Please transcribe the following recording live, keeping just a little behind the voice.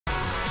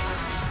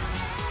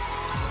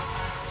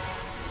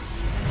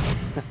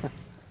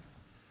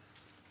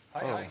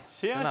Hej.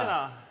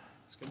 Tjena.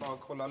 Ska bara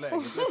kolla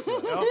läget lite.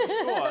 Jag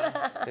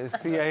förstår. Det är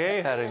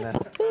CIA här inne.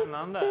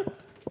 Spännande.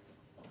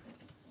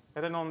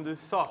 Är det någon du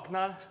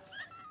saknar?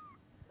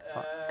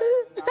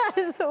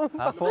 Det är så...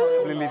 Han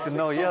får bli lite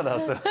nojad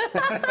alltså.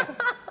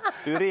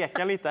 Du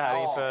rekar lite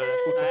här inför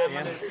Nej,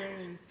 men det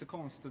ser inte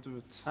konstigt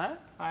ut.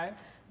 Nej.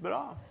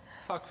 Bra.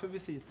 Tack för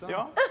visiten.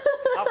 Ja,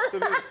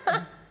 absolut.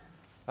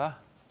 Va?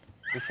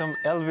 Det är som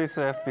Elvis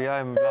och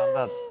FBI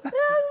blandat.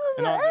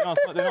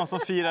 Det är någon som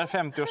firar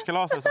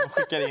 50-årskalaset som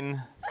skickar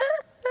in.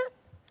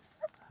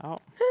 Ja.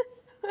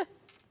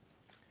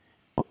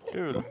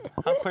 Kul.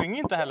 Han sjöng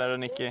inte heller,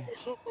 Nicky. Nej.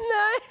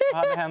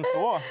 Vad hade hänt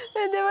då?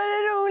 Det var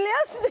det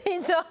roligaste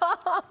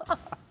idag.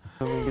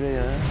 Min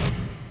grejer.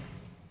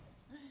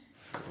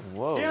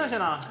 Wow.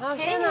 Tjena.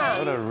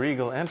 What a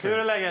regal Hur är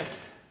entrance.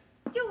 läget?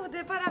 Jo, det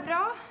är bara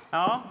bra.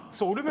 Ja.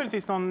 Såg du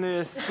möjligtvis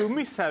någon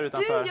skummis här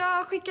utanför? Du,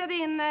 jag skickade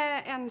in jag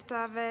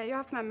har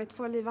haft med mig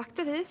 2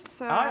 livvakter hit.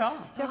 Så Ja.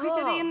 jag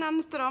skickade in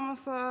en av dem och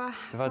så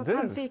att du.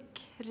 han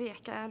fick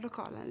reka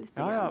lokalen lite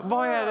Ja. grann.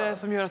 Vad är det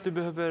som gör att du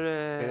behöver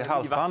Är det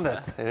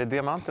halsbandet? Är det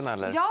diamanterna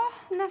eller? Ja,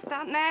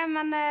 nästan. Nej,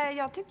 men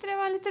jag tyckte det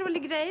var en lite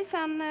rolig grej.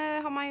 Sen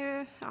har man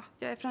ju,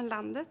 jag är från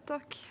landet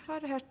och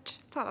har hört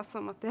talas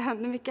om att det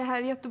händer mycket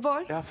här i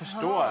Göteborg. Jag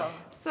förstår.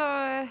 Så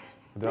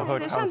Du har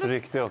hört hans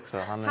rykte också.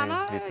 Jag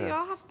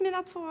har haft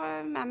mina 2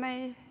 med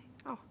mig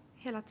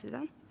hela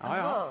tiden.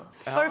 Ja.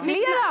 Har du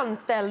fler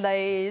anställda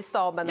i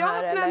staben Jag har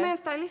här? haft med eller? mig en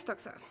stylist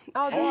också.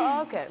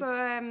 Ja, okej. Så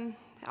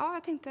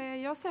jag tänkte,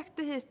 jag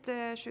sökte hit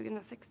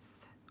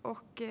 2006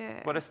 och...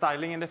 Var det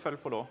stylingen det föll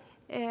på då?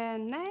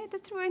 Nej, det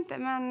tror jag inte,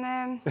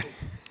 men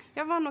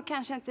jag var nog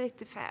kanske inte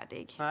riktigt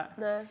färdig.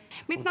 Nej.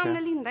 Mitt namn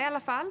är Linda i alla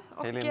fall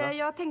och Hej, Linda.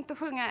 jag tänkte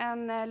sjunga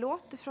en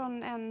låt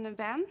från en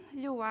vän,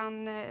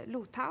 Johan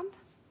Lothand.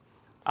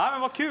 Ja,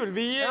 men vad kul.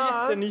 Vi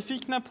är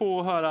jättenyfikna på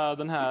att höra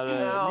den här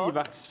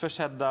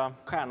livvaktsförsedda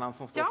stjärnan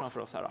som står framför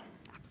oss här då.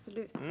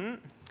 Absolut.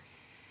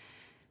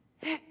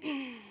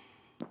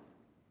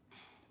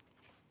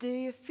 Do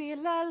you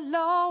feel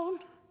alone?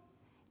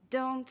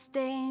 Don't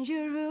stay in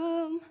your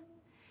room,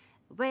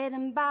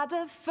 waiting by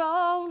the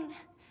phone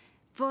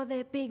for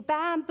the big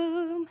bang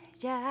boom.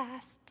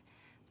 Just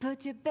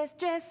put your best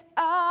dress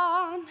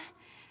on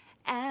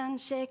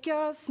and shake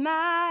your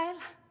smile.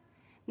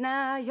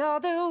 Now you're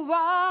the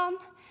one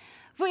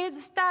with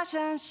the stars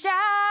and shine.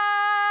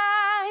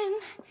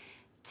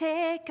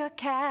 Take a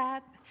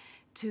cab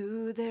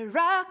to the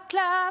rock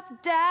club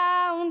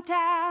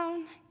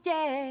downtown,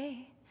 yeah.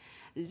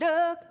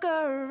 Look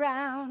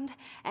around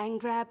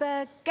and grab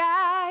a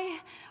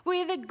guy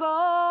with a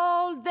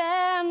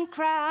golden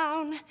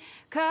crown,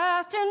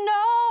 'cause you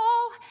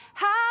know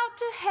how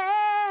to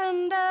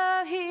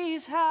handle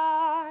his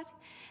heart.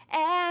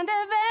 And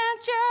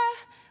adventure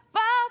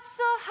was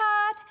so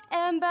hot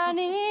and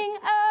burning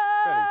up.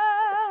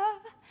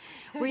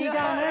 We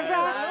gonna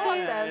rock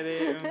this.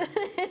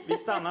 Vi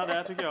stannar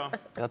där tycker jag.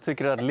 Jag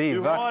tycker att Du har i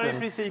livvakten...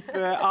 princip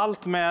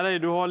allt med dig.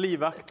 Du har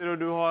livvakter och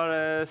du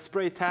har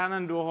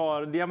spraytannen, du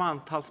har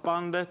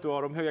diamanthalsbandet, du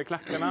har de höga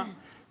klackarna.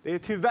 Det är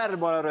tyvärr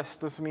bara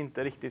rösten som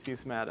inte riktigt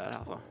finns med där.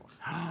 Alltså.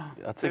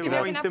 Jag tycker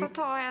Jag att... kan få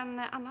ta en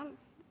annan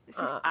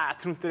sista. Jag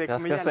tror inte det kommer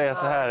Jag ska hjälpa. säga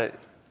så här.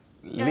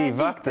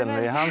 Livvakten, det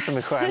är han som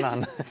är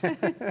stjärnan.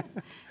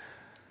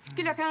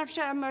 Skulle jag kunna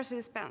köra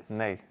Mercedes-Benz?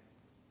 Nej.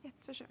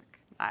 Ett försök.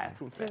 Nej, jag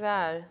tror inte det.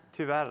 Tyvärr.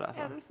 Tyvärr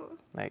alltså. Är det så?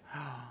 Nej.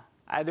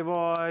 Nej, det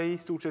var i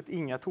stort sett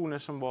inga toner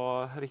som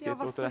var riktigt Jag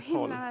var åt så rätt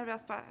håll. himla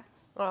nervös bara.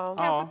 Ja.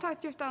 Kan jag få ta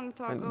ett djupt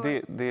andetag? Men Och...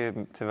 det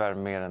är tyvärr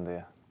mer än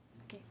det.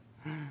 Okej,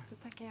 då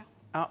tackar jag.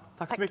 Ja,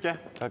 tack så mycket.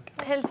 Tack.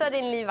 Hälsa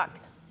din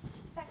livvakt.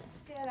 Tack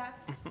ska jag göra.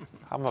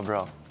 Han var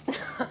bra.